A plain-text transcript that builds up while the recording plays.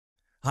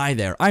Hi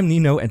there, I'm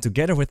Nino, and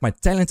together with my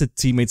talented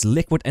teammates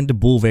Liquid and the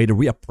Bullvader,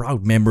 we are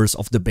proud members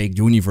of the Baked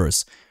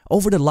Universe.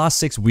 Over the last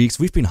 6 weeks,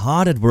 we've been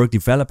hard at work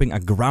developing a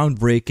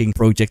groundbreaking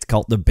project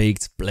called the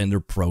Baked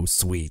Blender Pro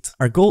Suite.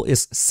 Our goal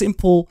is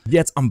simple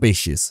yet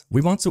ambitious.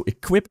 We want to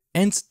equip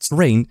and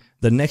train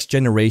the next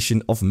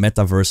generation of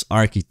metaverse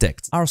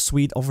architects. Our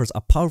suite offers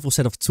a powerful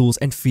set of tools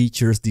and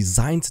features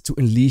designed to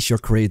unleash your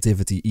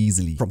creativity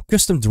easily. From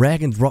custom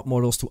drag and drop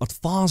models to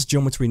advanced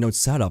geometry node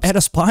setups. Add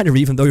a spider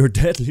even though you're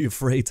deadly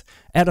afraid.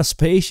 Add a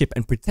spaceship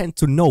and pretend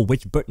to know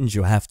which buttons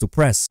you have to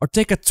press. Or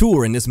take a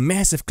tour in this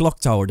massive clock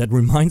tower that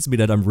reminds me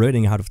that I'm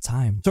running out of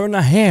time. Turn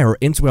a hair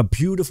into a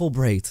beautiful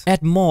braid.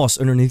 Add moss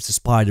underneath the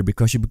spider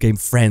because you became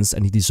friends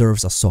and he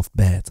deserves a soft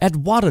bed. Add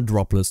water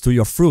droplets to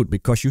your fruit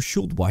because you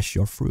should wash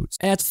your fruits.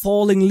 Add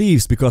falling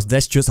leaves because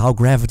that's just how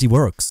gravity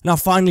works. Now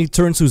finally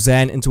turn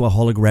Suzanne into a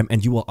hologram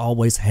and you will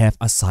always have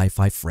a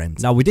sci-fi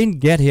friend. Now we didn't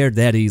get here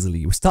that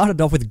easily. We started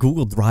off with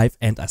Google Drive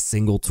and a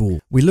single tool.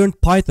 We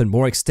learned Python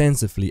more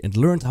extensively and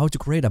learned how to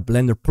create a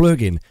Blender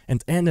plugin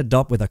and ended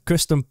up with a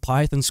custom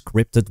Python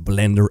scripted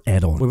Blender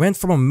add-on. We went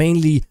from a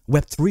mainly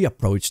Web3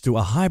 approach to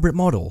a hybrid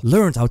model.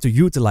 Learned how to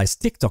utilize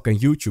TikTok and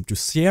YouTube to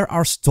share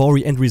our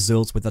story and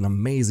results with an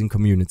amazing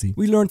community.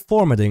 We learned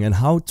formatting and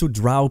how to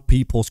draw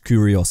people's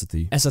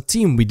curiosity. As a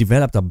team, we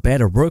developed a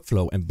better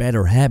workflow and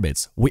better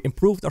habits. We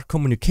improved our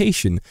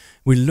communication.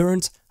 We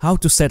learned how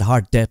to set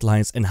hard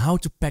deadlines and how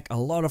to pack a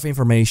lot of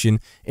information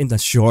in a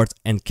short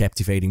and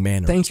captivating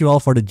manner. Thank you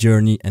all for the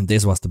journey, and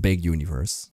this was the Baked Universe.